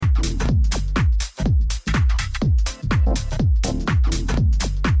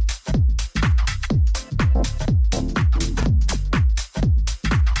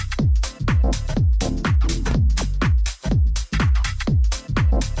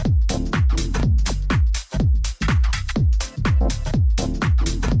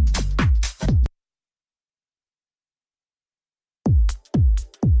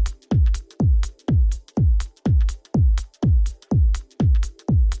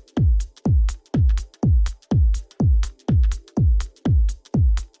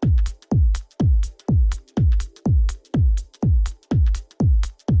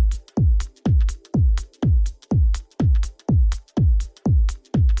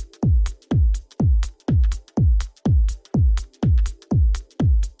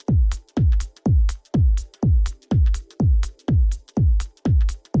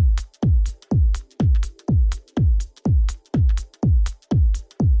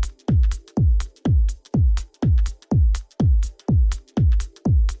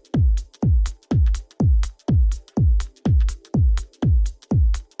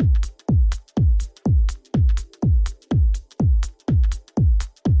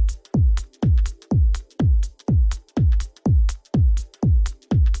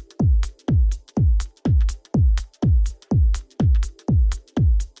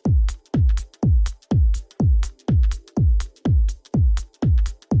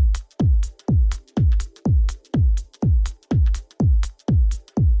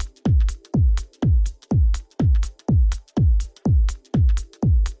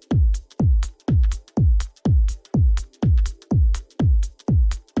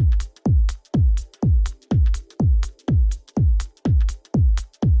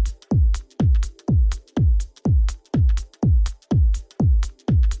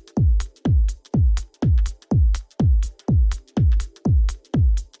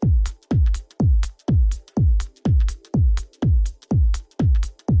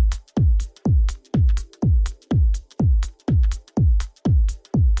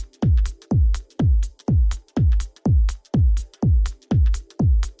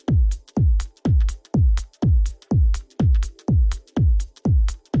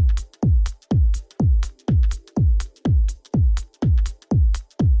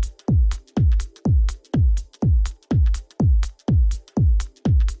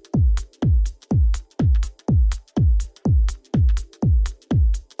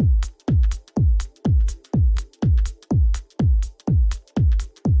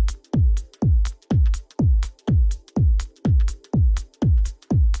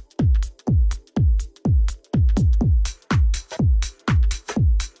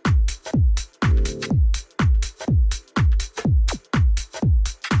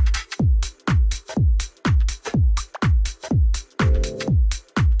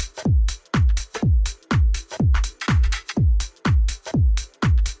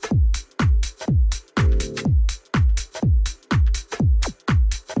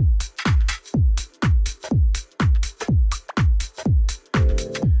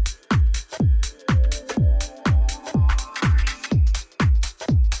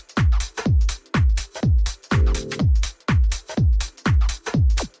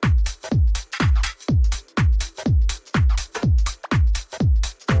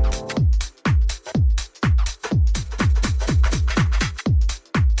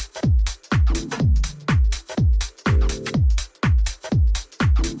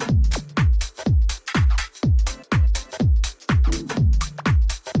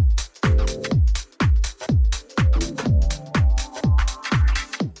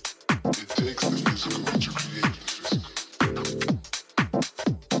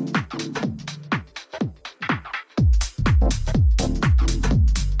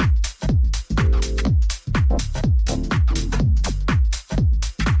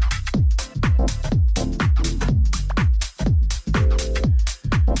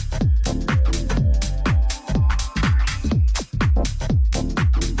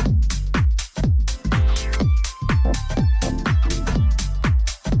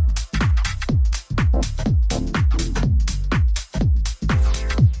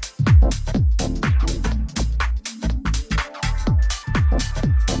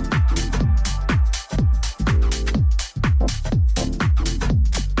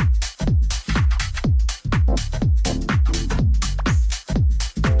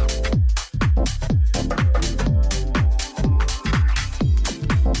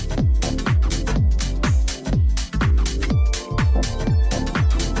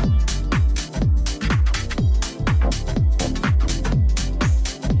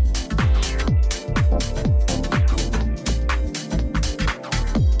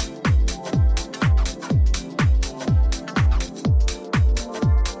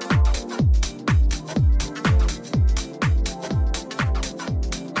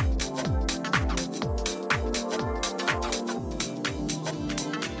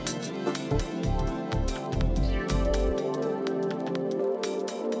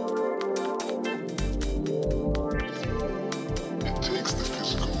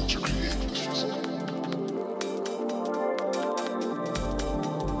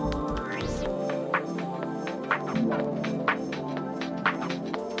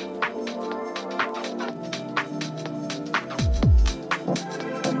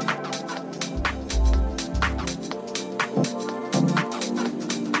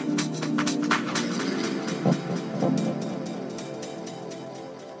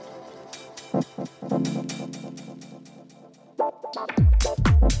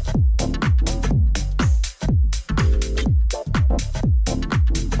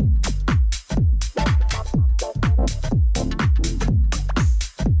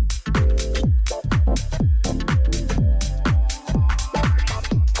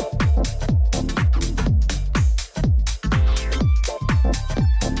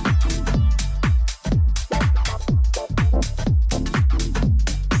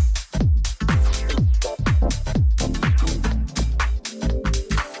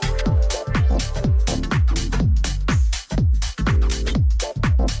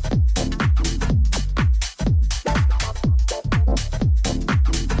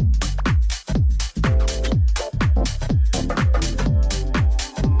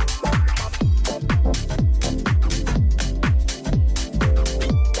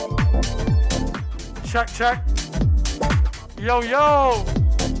Check. Yo.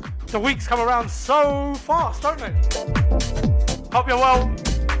 The weeks come around so fast, don't they? Hope you're well.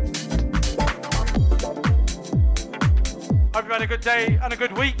 Hope you had a good day and a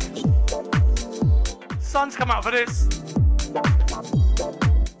good week. Sun's come out for this.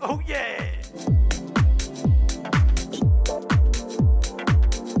 Oh yeah.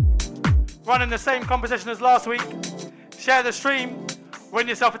 Running the same composition as last week. Share the stream. Win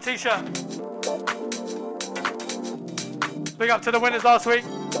yourself a t-shirt. Big up to the winners last week.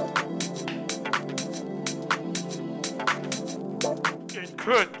 It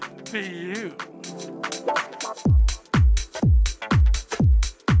could be you.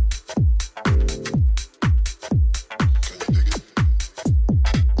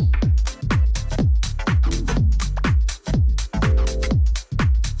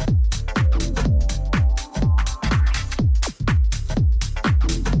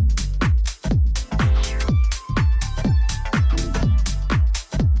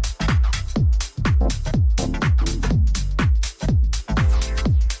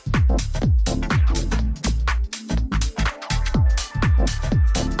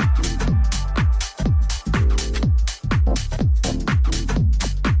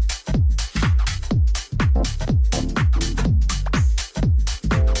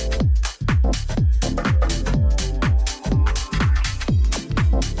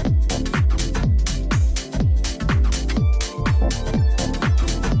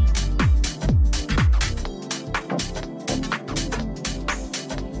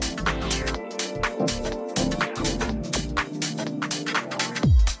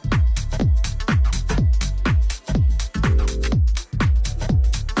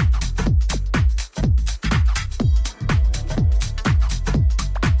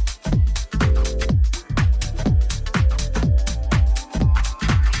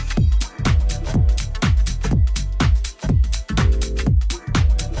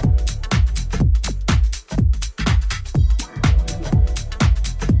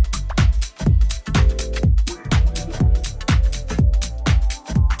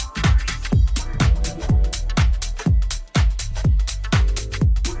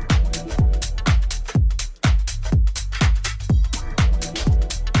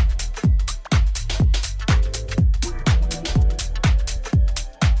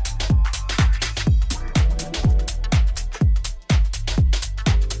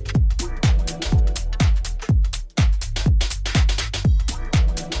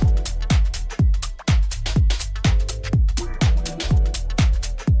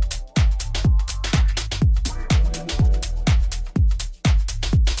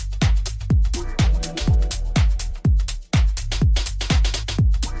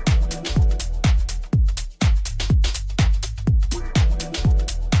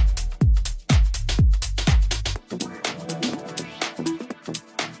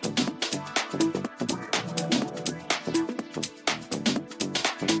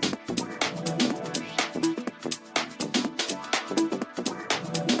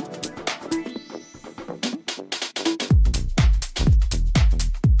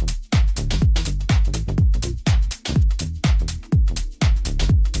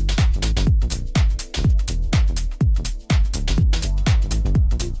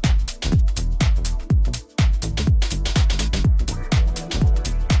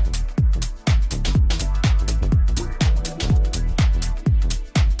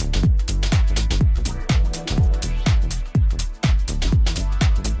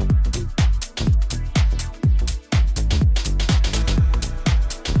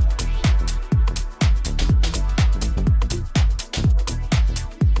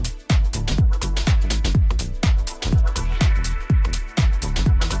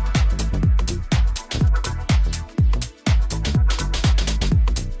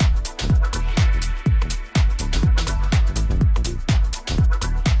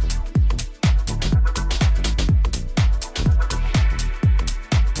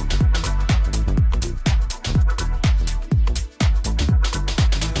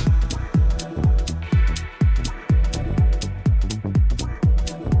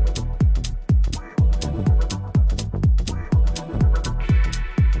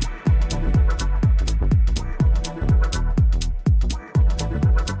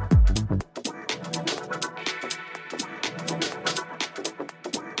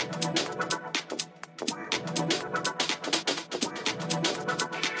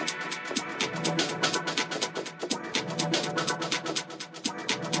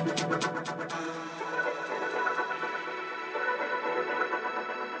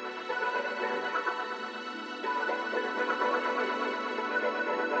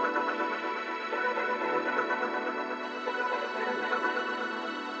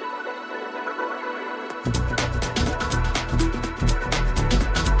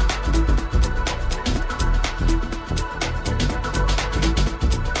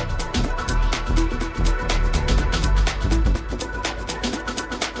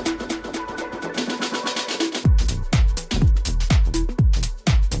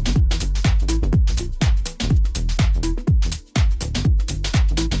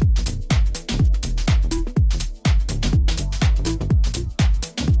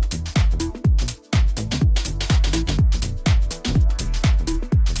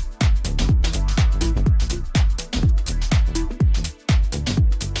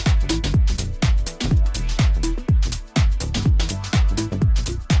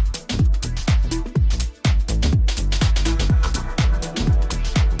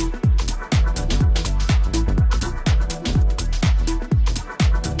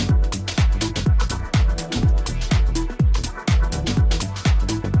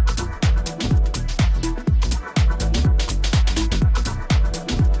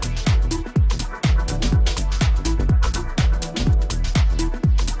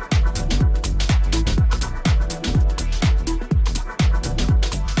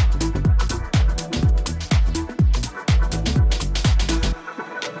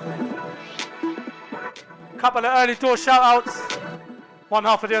 couple of early door shout outs. One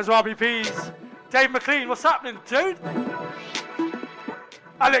half of the RBPs. Dave McLean, what's happening, dude?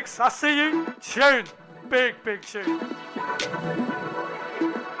 Alex, I see you. Tune. Big tune.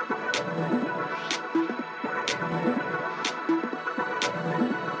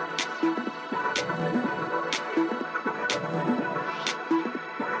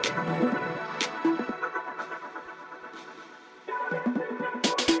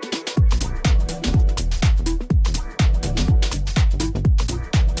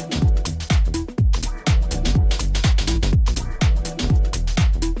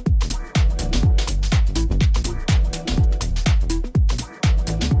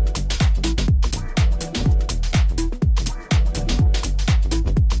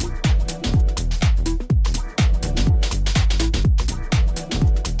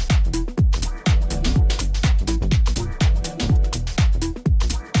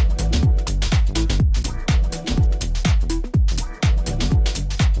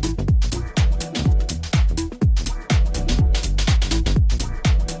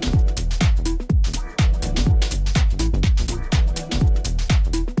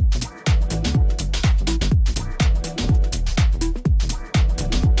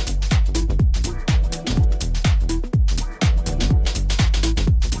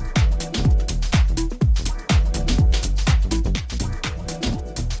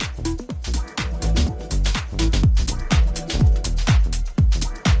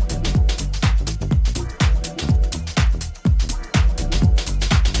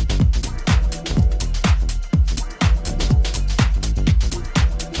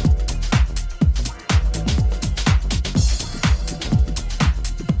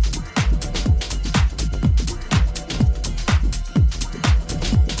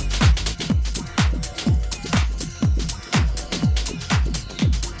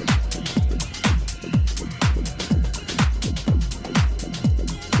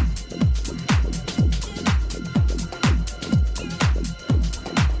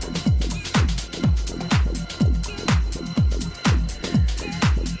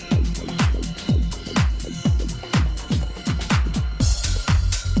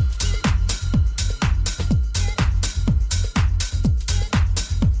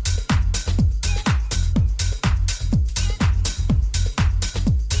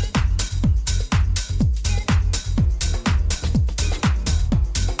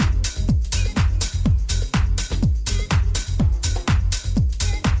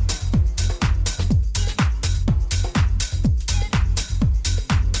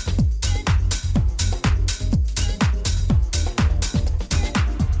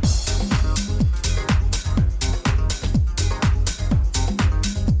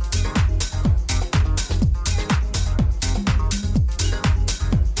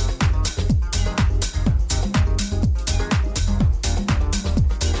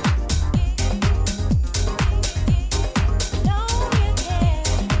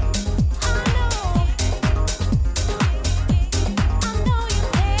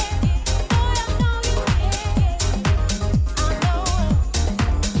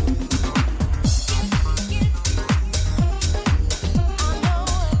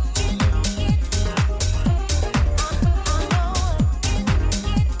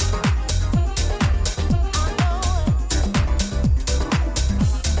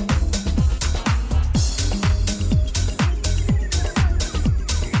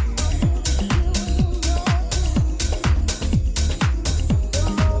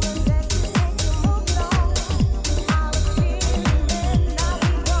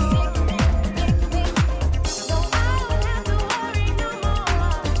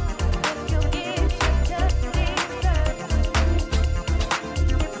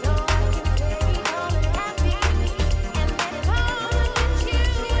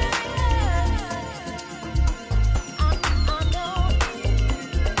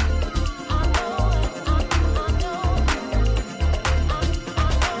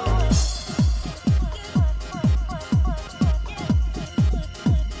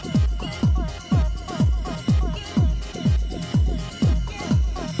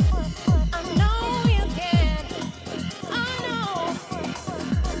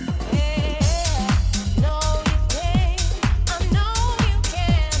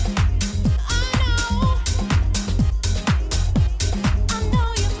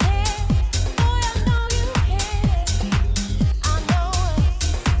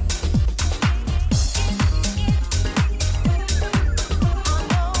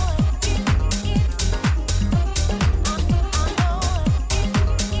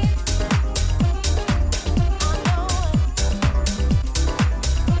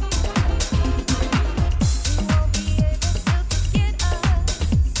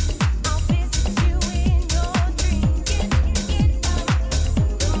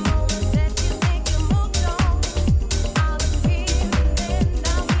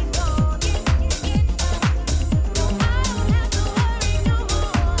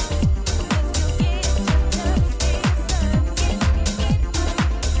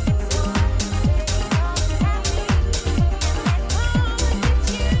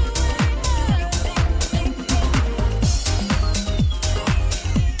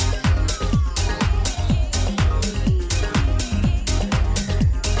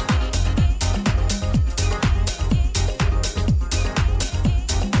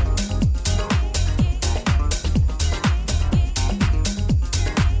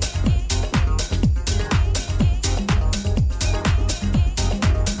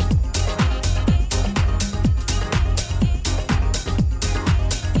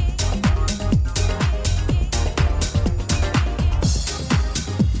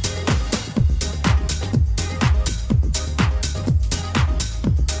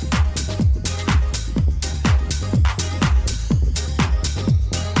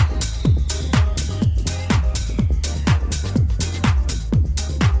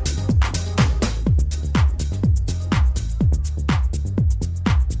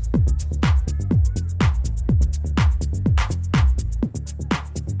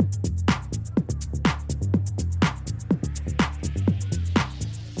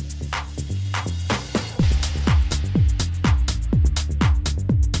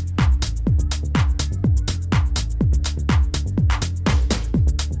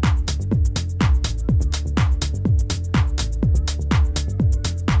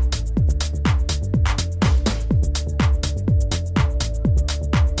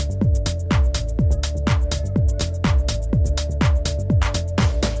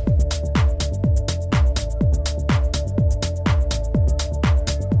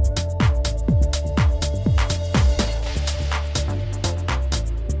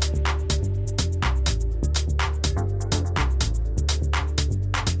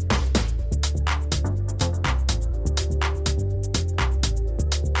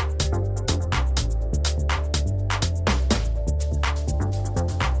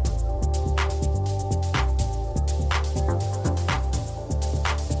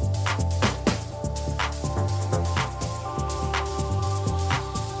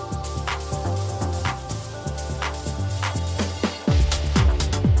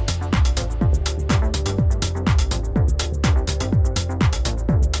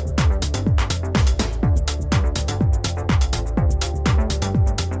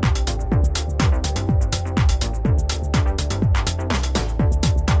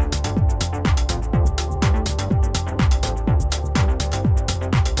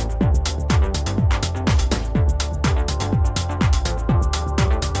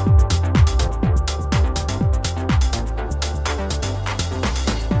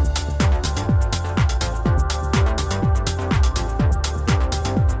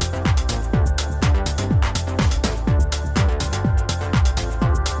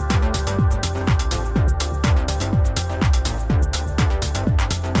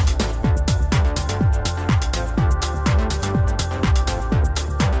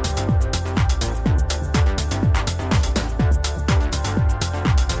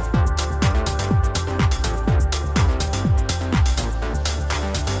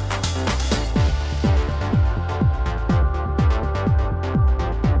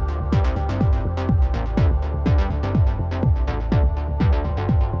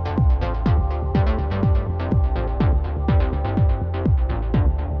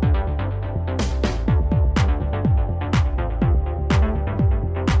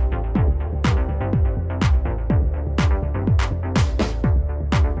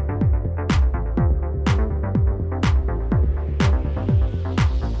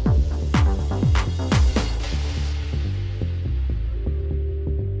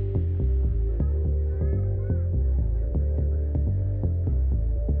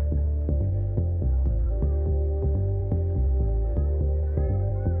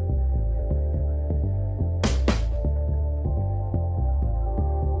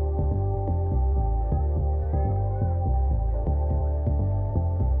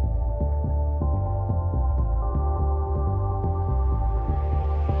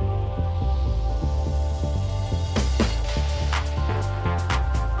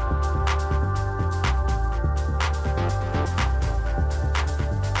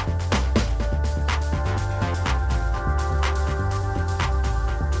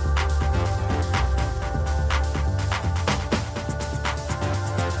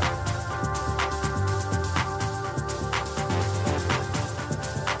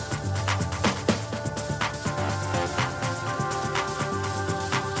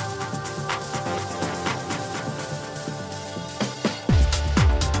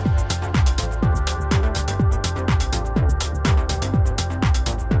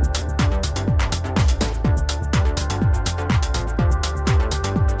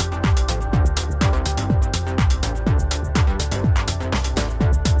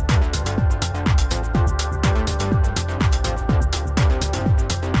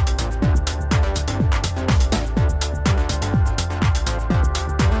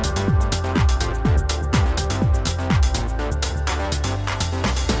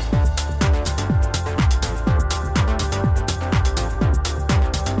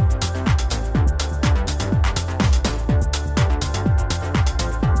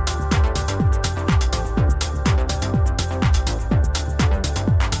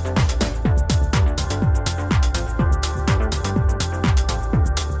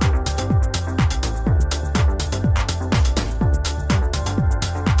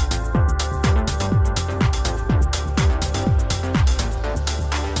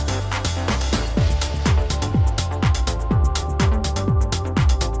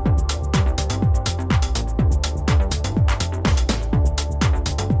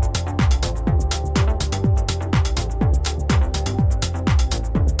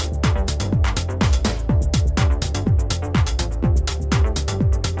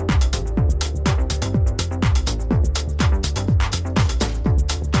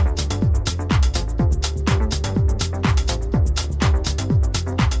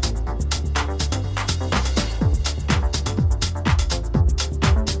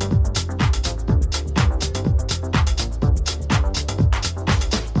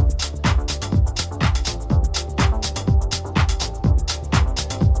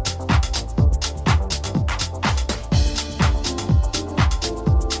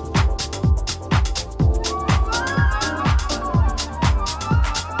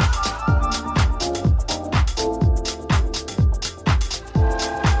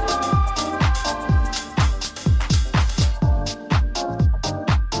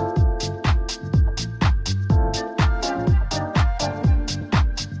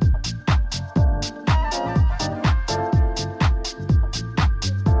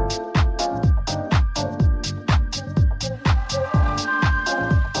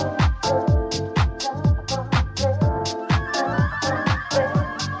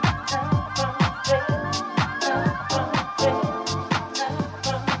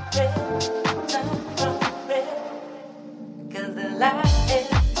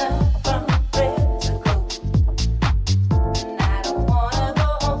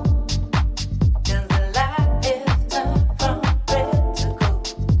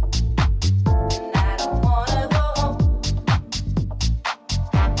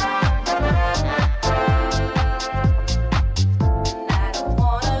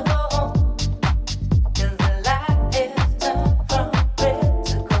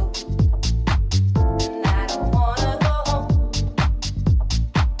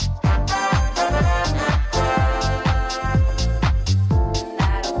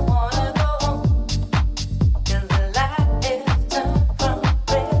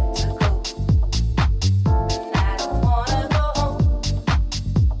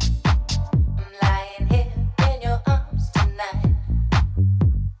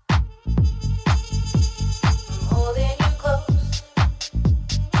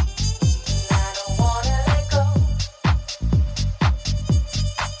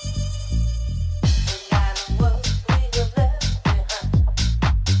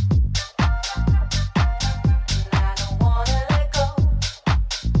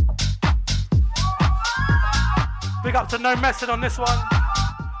 to No Messing on this one.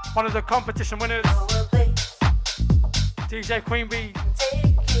 One of the competition winners. DJ Queen Bee.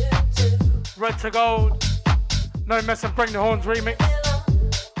 Red to Gold. No Messing Bring the Horns remix.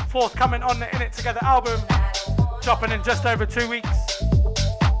 Forthcoming on the In It Together album. Dropping in just over 2 weeks.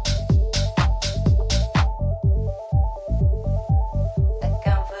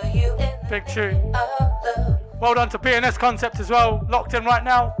 Big tune. Well done to PNS Concept as well. Locked in right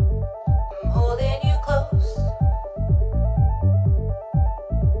now.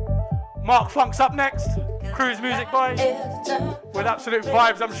 Mark Funk's up next. Cruise Music Boy. With absolute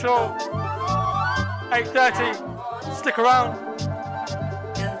vibes, I'm sure. 8:30. Stick around.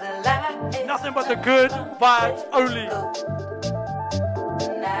 Nothing but the good vibes only.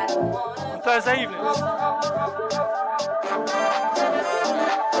 On Thursday evenings.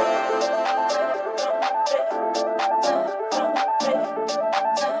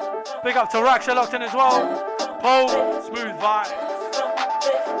 Big up to Raksha locked in as well. Pole, smooth vibes.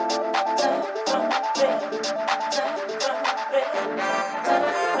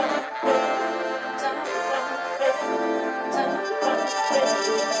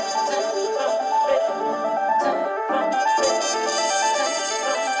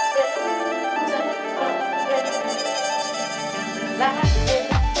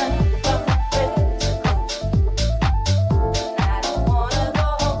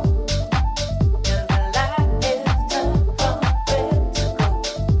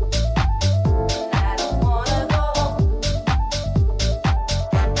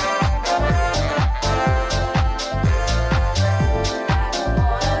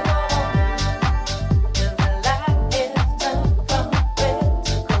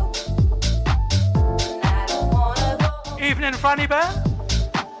 Franny Bear?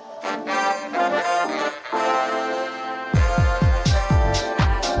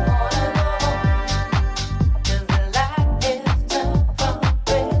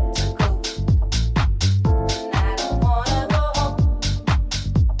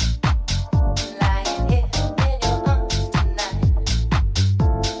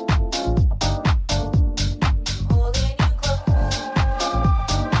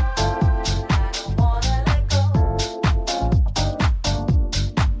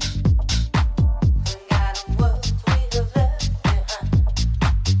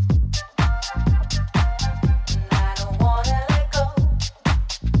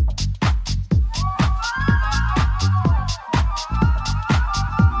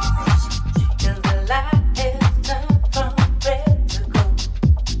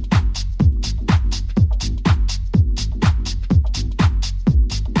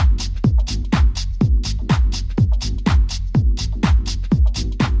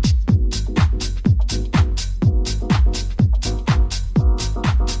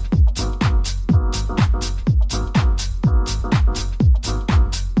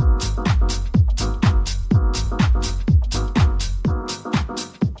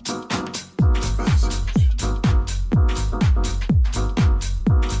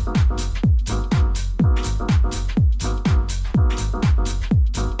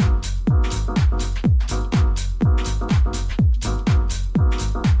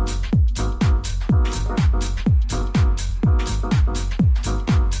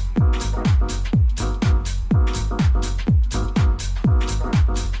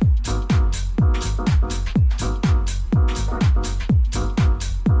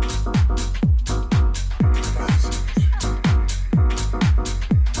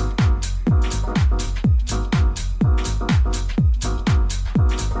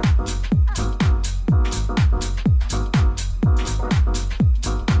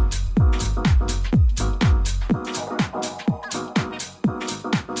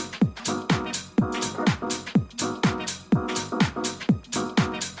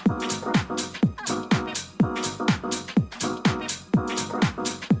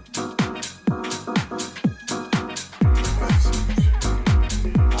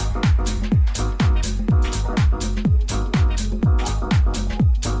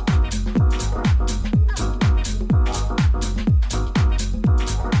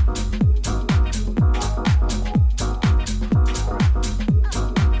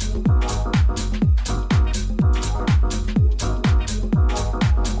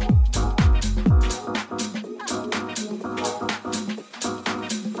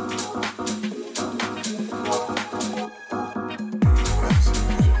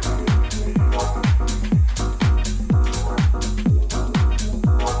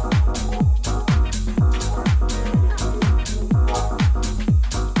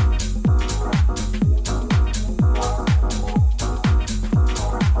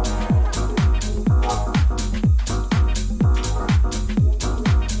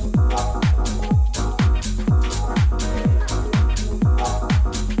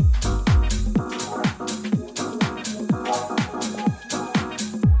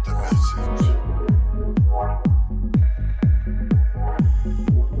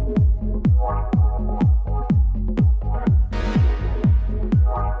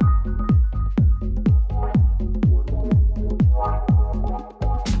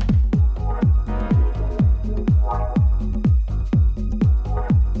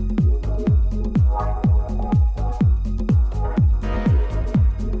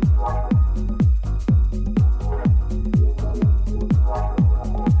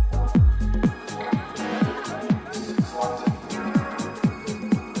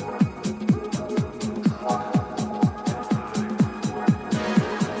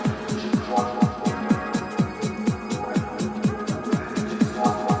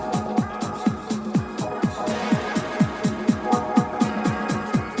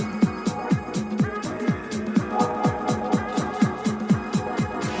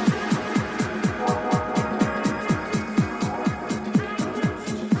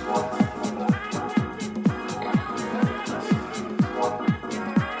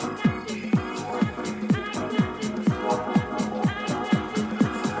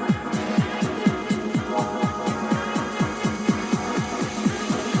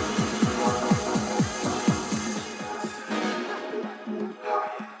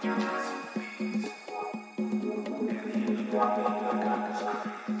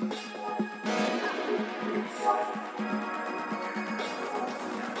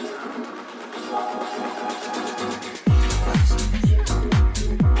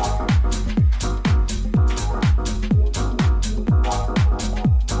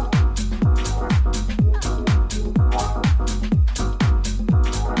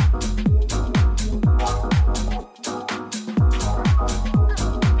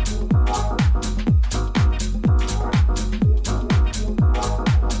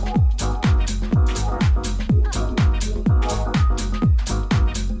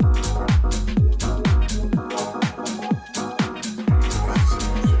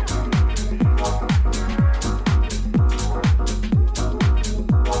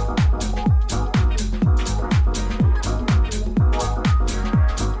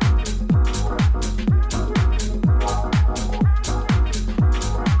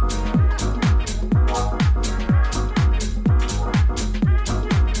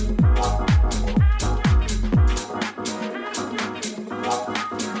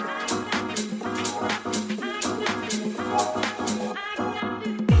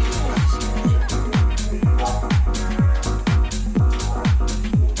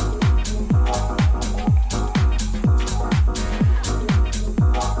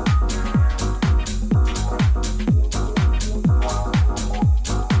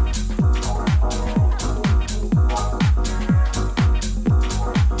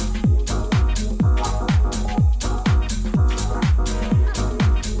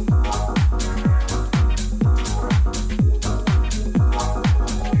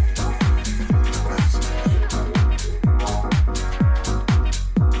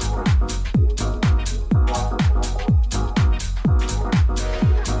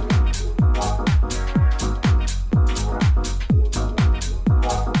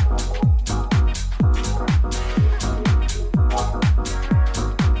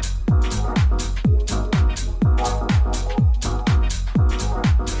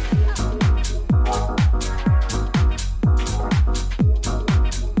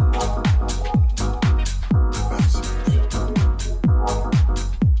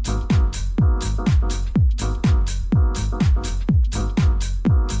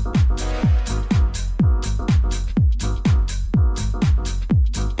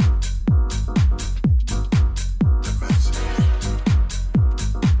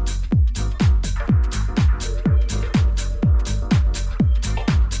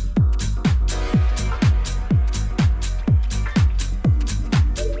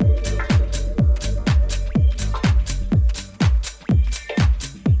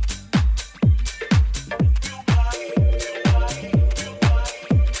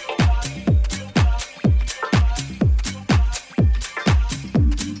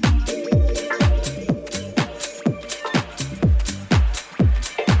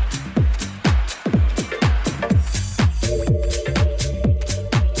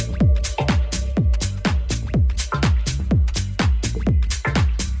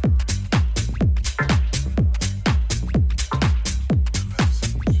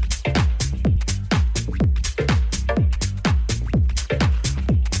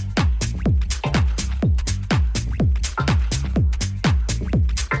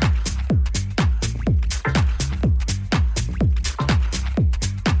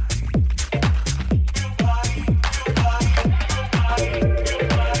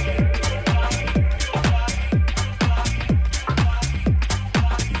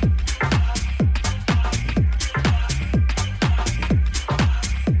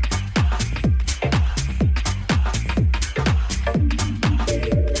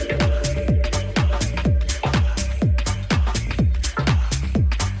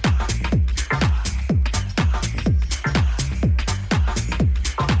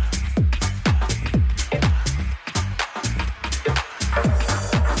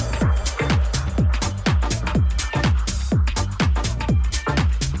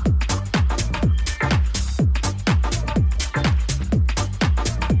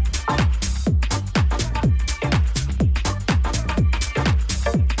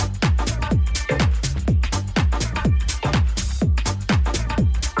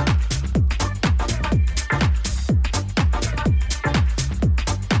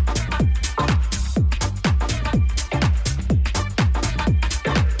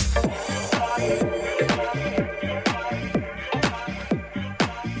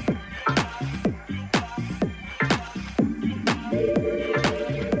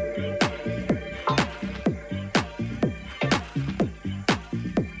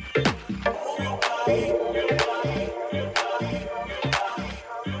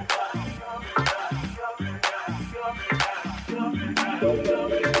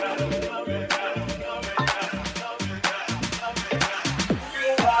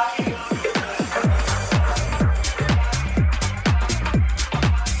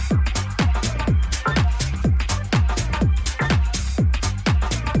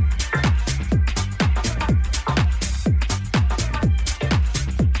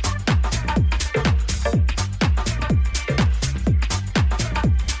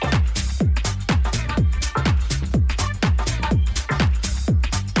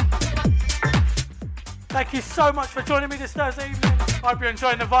 Thank you so much for joining me this Thursday evening. Hope you're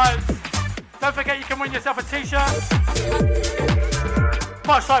enjoying the vibes. Don't forget you can win yourself a t-shirt.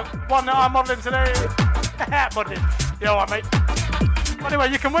 Much like one that I'm modelling today. Modelling. Yeah, alright mate. Anyway,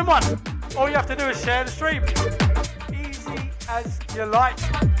 you can win one. All you have to do is share the stream. Easy as you like.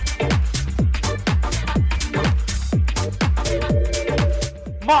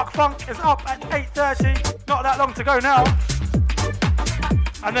 Mark Funk is up at 8:30. Not that long to go now.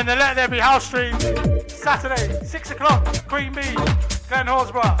 And then the Let There Be House stream, Saturday, 6 o'clock, Green Bee, Glen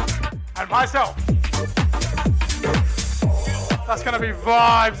Horsburgh, and myself. That's going to be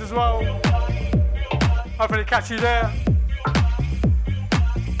vibes as well. Hopefully catch you there.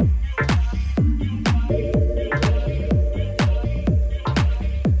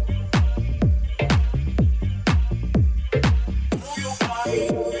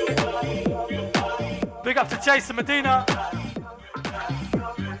 Big up to Jason Medina.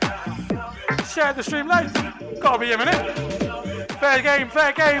 Share the stream live. Gotta be him, innit? Fair game,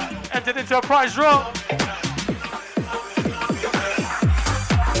 fair game. Entered into a prize draw.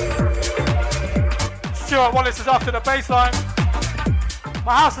 Stuart Wallace is after the baseline.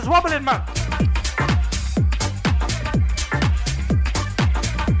 My house is wobbling, man.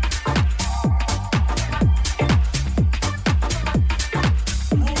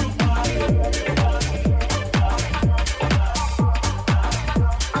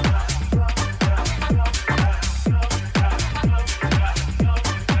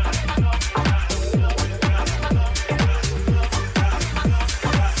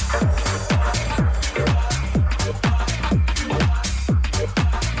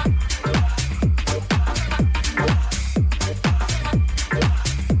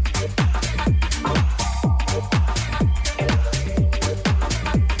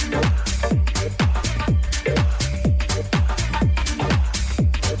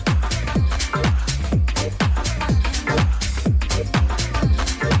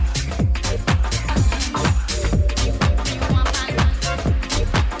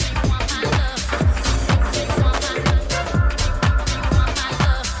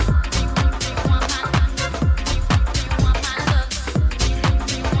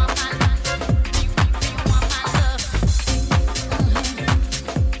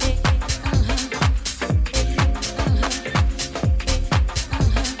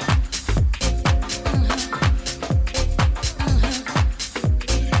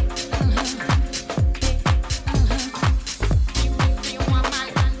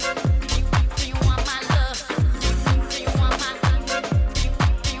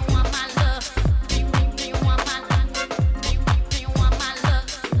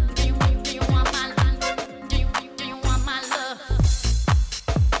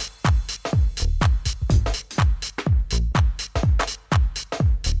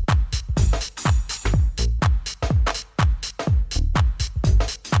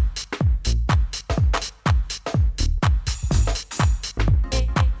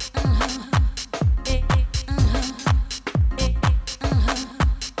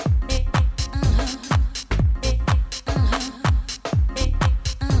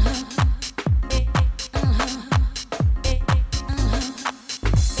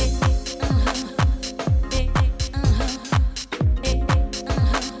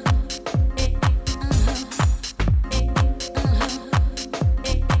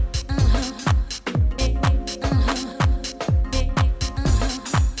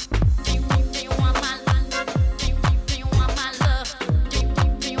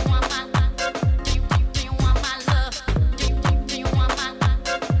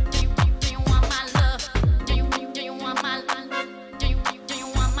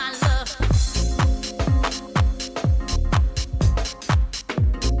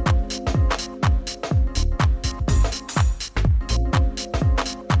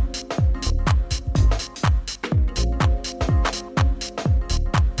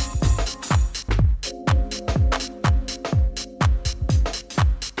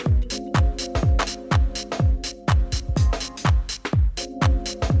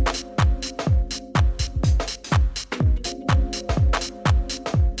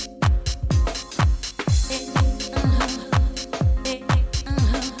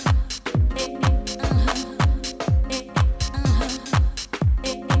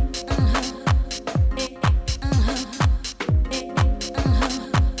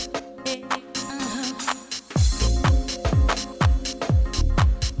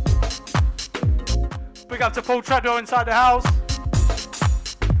 Big up to Paul Treadwell inside the house.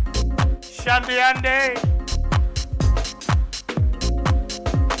 Shandy Andy.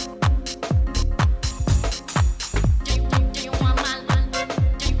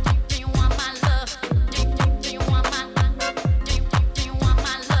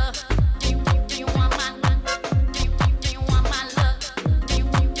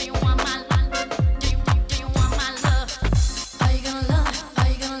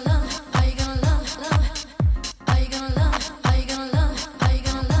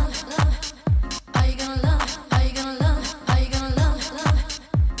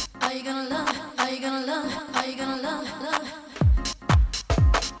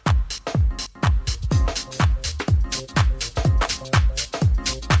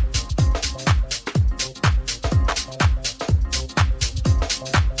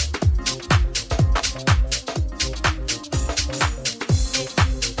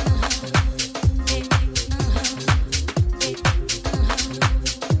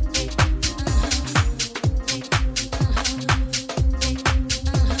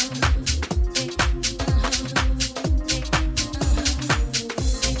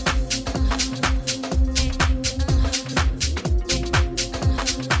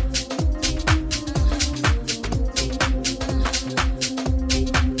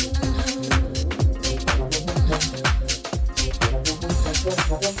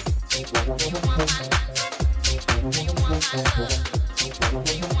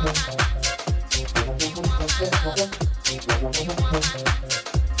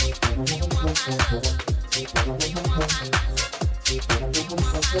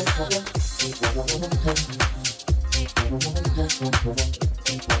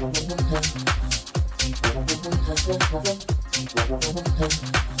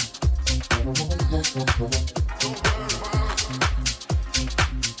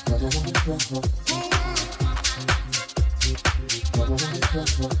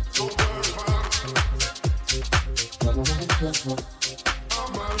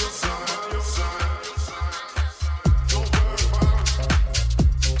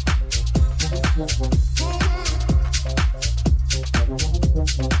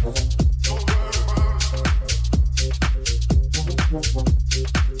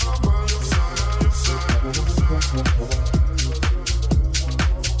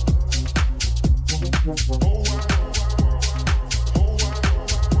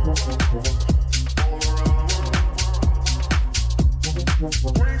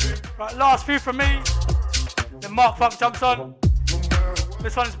 Right, last few from me. Then Mark Funk jumps on.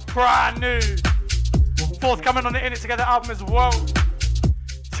 This one's brand new. Forthcoming on the In It Together album as well.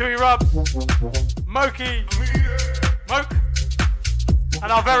 Chewy Rubs, Moki, Moke,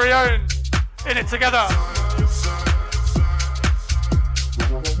 and our very own In It Together.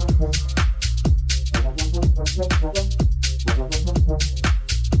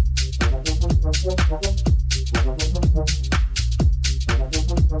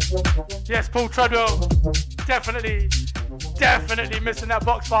 Yes, Paul Treadwell, definitely missing that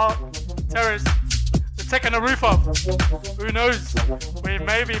box part. Terrace, they're taking the roof off. Who knows? We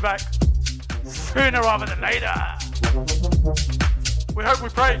may be back sooner rather than later. We hope, we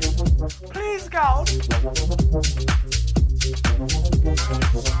pray. Please, God.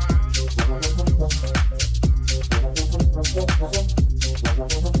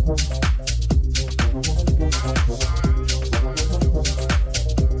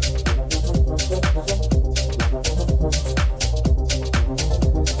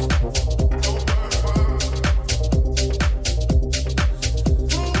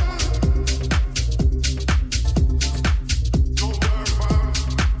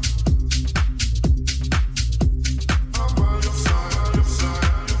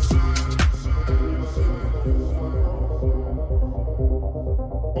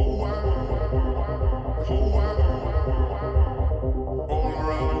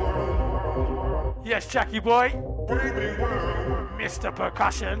 Yes, Jackie boy, Mr.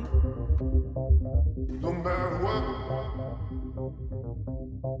 Percussion. No matter what,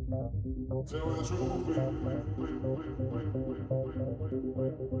 tell the truth,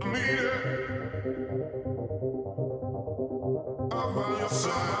 I mean it. I'm on your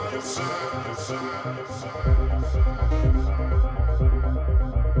side, your side, your side, your side.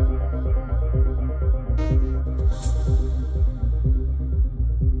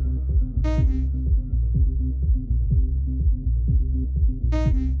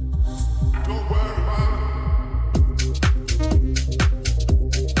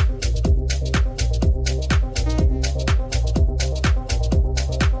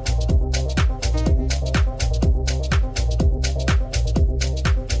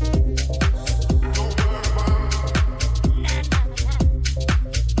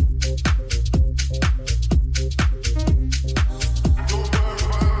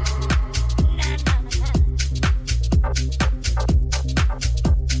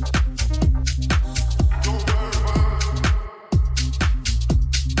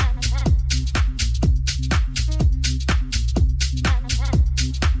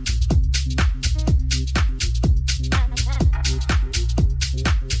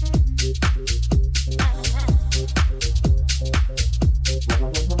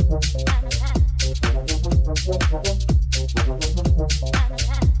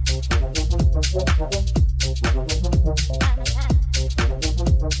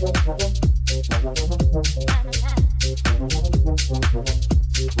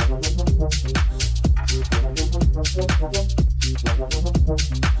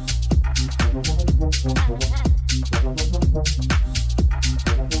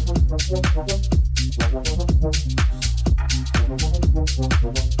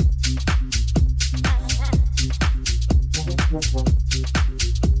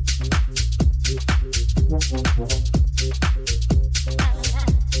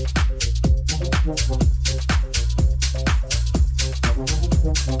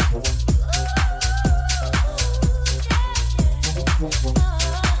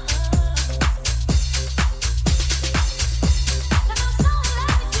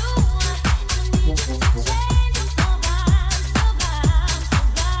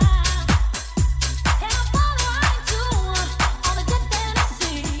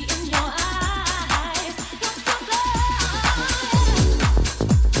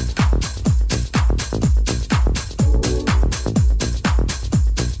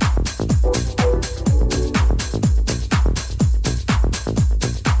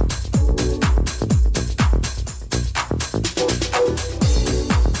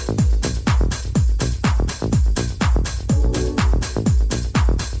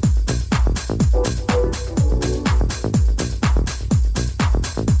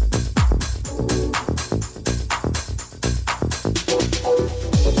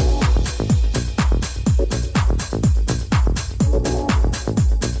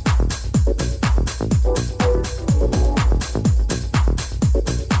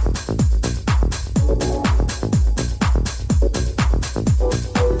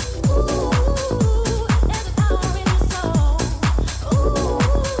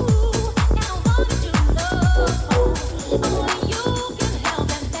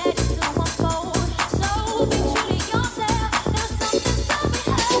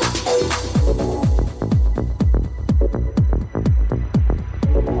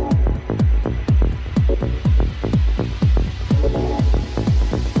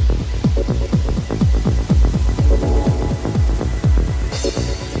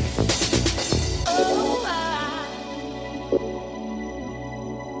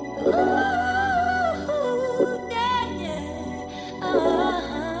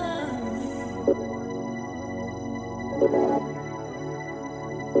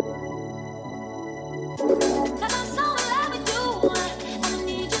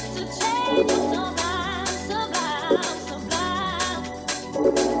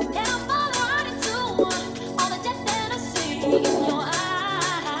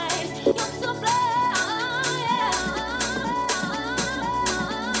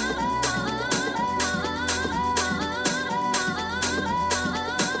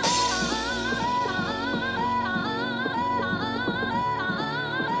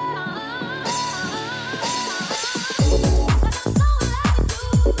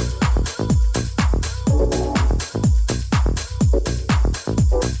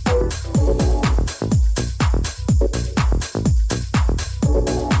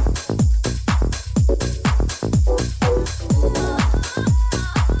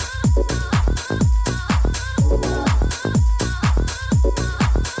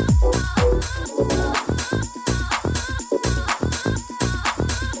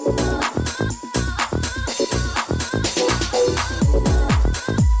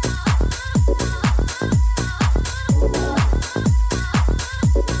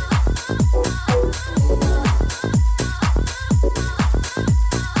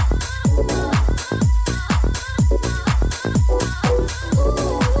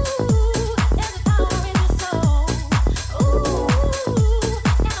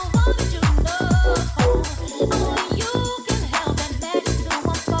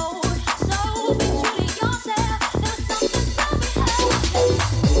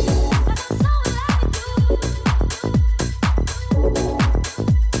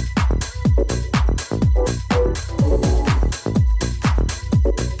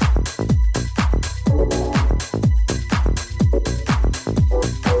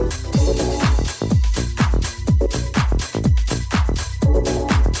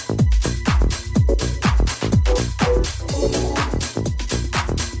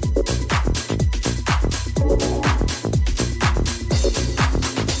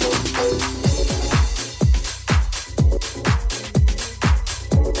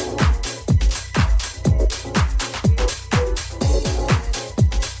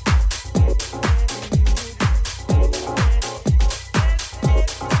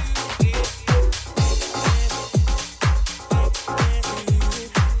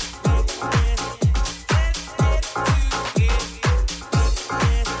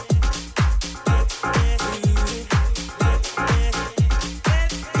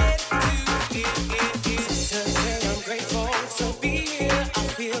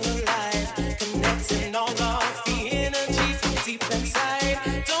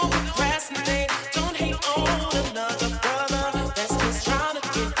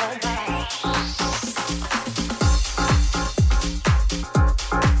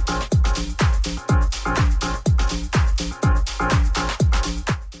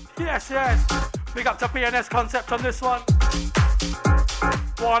 Big up to BNS Concept on this one.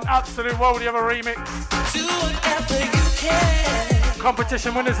 One absolute worldie of a remix. Do whatever you can.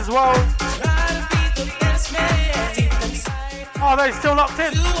 Competition winners as well. Try to be the best man deep inside. Are they still locked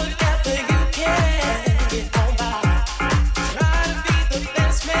in? Do whatever you can. Get on by. Try to be the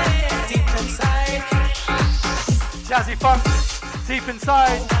best man deep inside. Jazzy Funk, Deep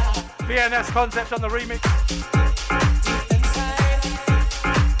Inside. BNS Concept on the remix.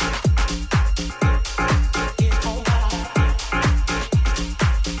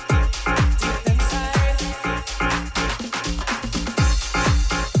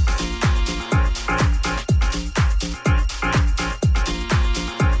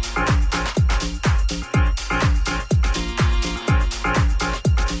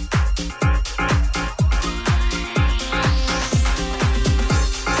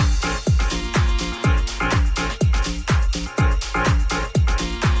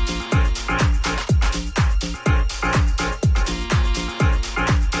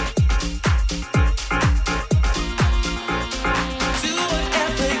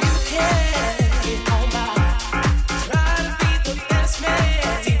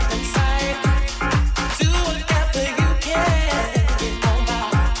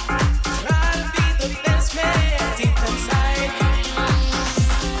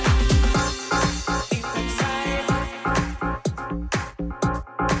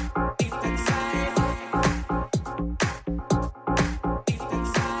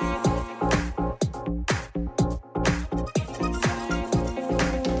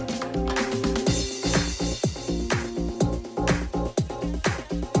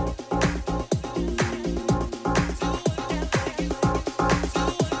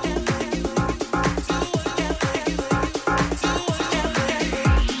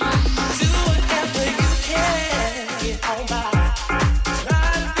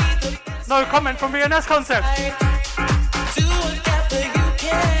 no comment from BNS Concept. Do whatever you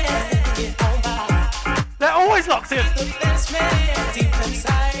can. Get on by. They're always locked in. The best man deep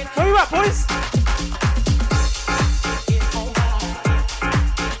inside. Where you at, boys? Get on by.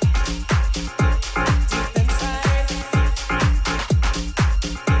 Deep inside.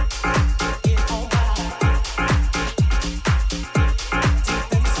 Get on by.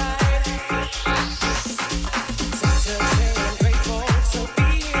 Deep inside. Sincerely and grateful to be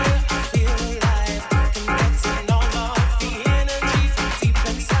here. I feel alive. Connecting all of the energy from deep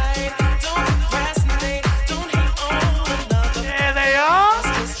inside. Don't procrastinate. Don't hate on another. There they are.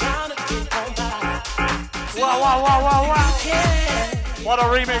 Just trying to get on by. Wow, wow, wow, wow, wow. Yeah. What a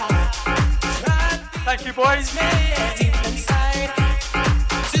remix. Thank you, boys. Deep inside.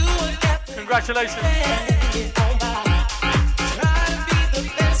 Do whatever Congratulations. get on by. Try to be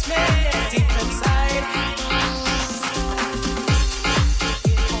the best man deep inside.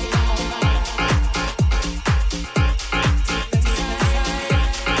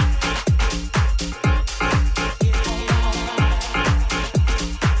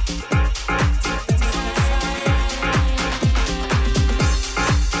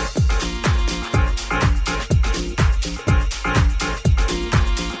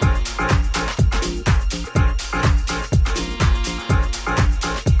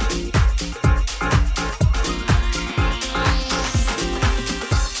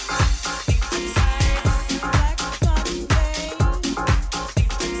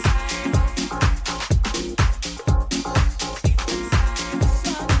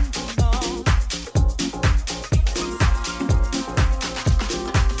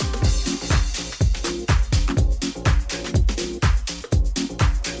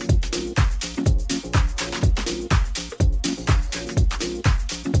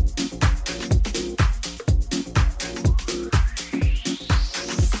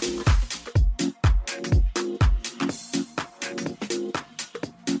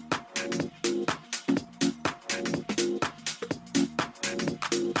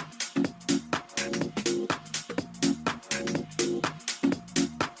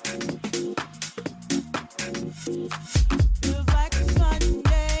 Feels like a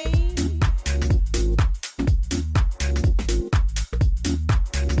Sunday.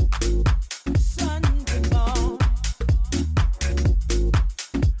 Sunday morning.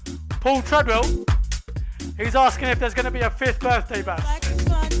 Paul Treadwell, he's asking if there's going to be a 5th birthday bash. Like a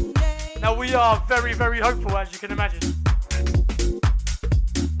Sunday. Now we are very, very hopeful, as you can imagine.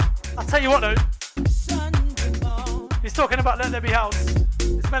 I'll tell you what though, Sunday morning. he's talking about Let There Be House.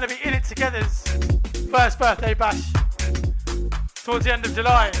 It's meant to be In It Together's 1st birthday bash towards the end of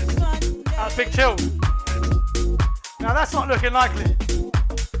July at Big Chill. Now that's not looking likely,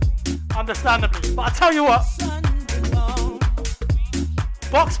 understandably. But I tell you what, Sunday morning.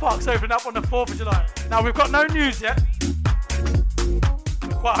 Box Park's opened up on the 4th of July. Now we've got no news yet.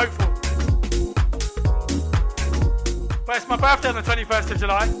 We're quite hopeful. But it's my birthday on the 21st of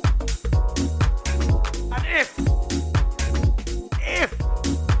July. And if,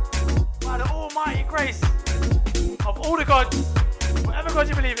 by the almighty grace of all the gods, whatever gods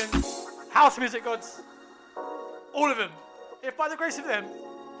you believe in, house music gods, all of them, if by the grace of them,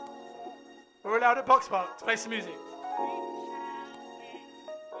 we're allowed at Box Park to play some music,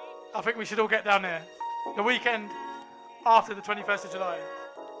 I think we should all get down there the weekend after the 21st of July.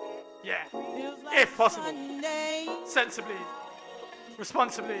 Yeah, Feels like if possible, Sunday. sensibly,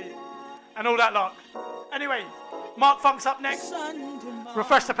 responsibly, and all that lot. Anyway, Mark Funk's up next. Sunday morning.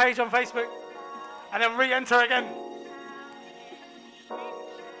 Refresh the page on Facebook and then re-enter again.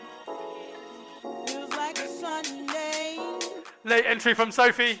 Feels like a Sunday. Late entry from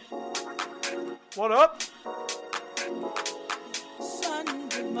Sophie. What up?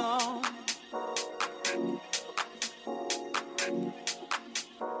 Sunday morning.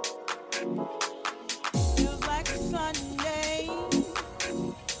 Feels like a Sunday.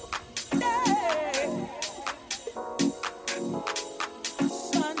 Yeah.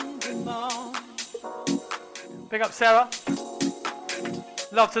 Sunday morning. Big up Sarah.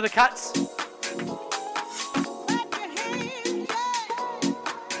 Love to the cats. Clap your hands, yeah.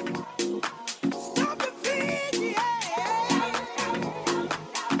 Stomp your feet, yeah.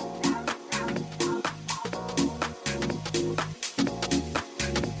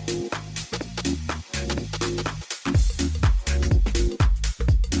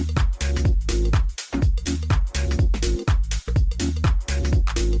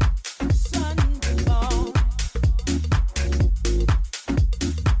 Sunday morning.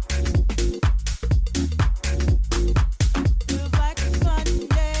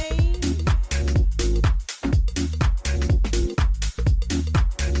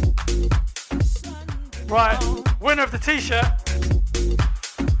 Right, winner of the t-shirt.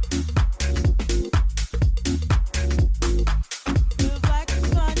 Feels like a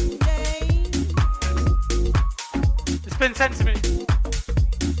Sunday. It's been sent to me.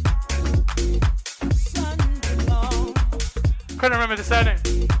 Sunday long. Couldn't remember the surname.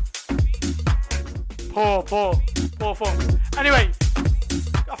 Poor form. Anyway,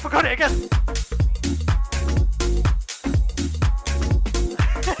 I forgot it again.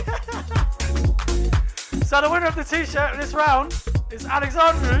 So the winner of the t-shirt in this round is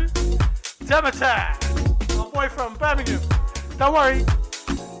Alexandru Demeter, our boy from Birmingham. Don't worry,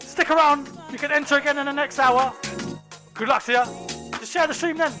 stick around. You can enter again in the next hour. Good luck to you. Just share the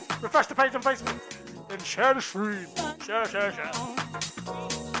stream then. Refresh the page on Facebook. Then share the stream. Share.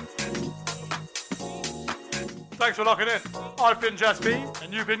 Thanks for locking in. I've been Jazz B,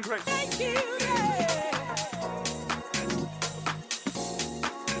 and you've been great. Thank you, yeah.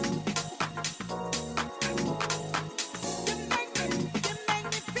 You make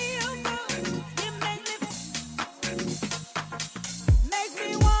me feel good. You make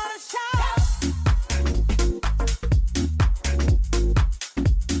me wanna shout.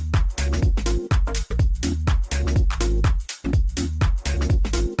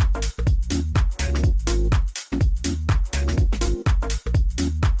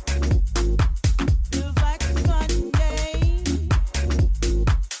 Feels like a Sunday.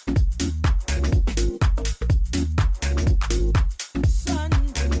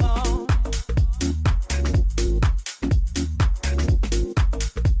 Sunday morning.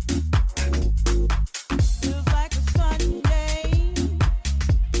 Feels like a Sunday.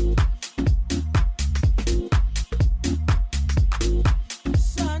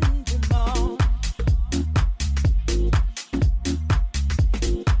 Sunday morning.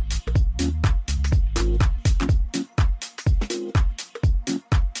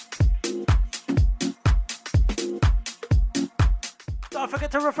 Don't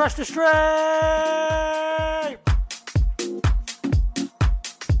forget to refresh the stream.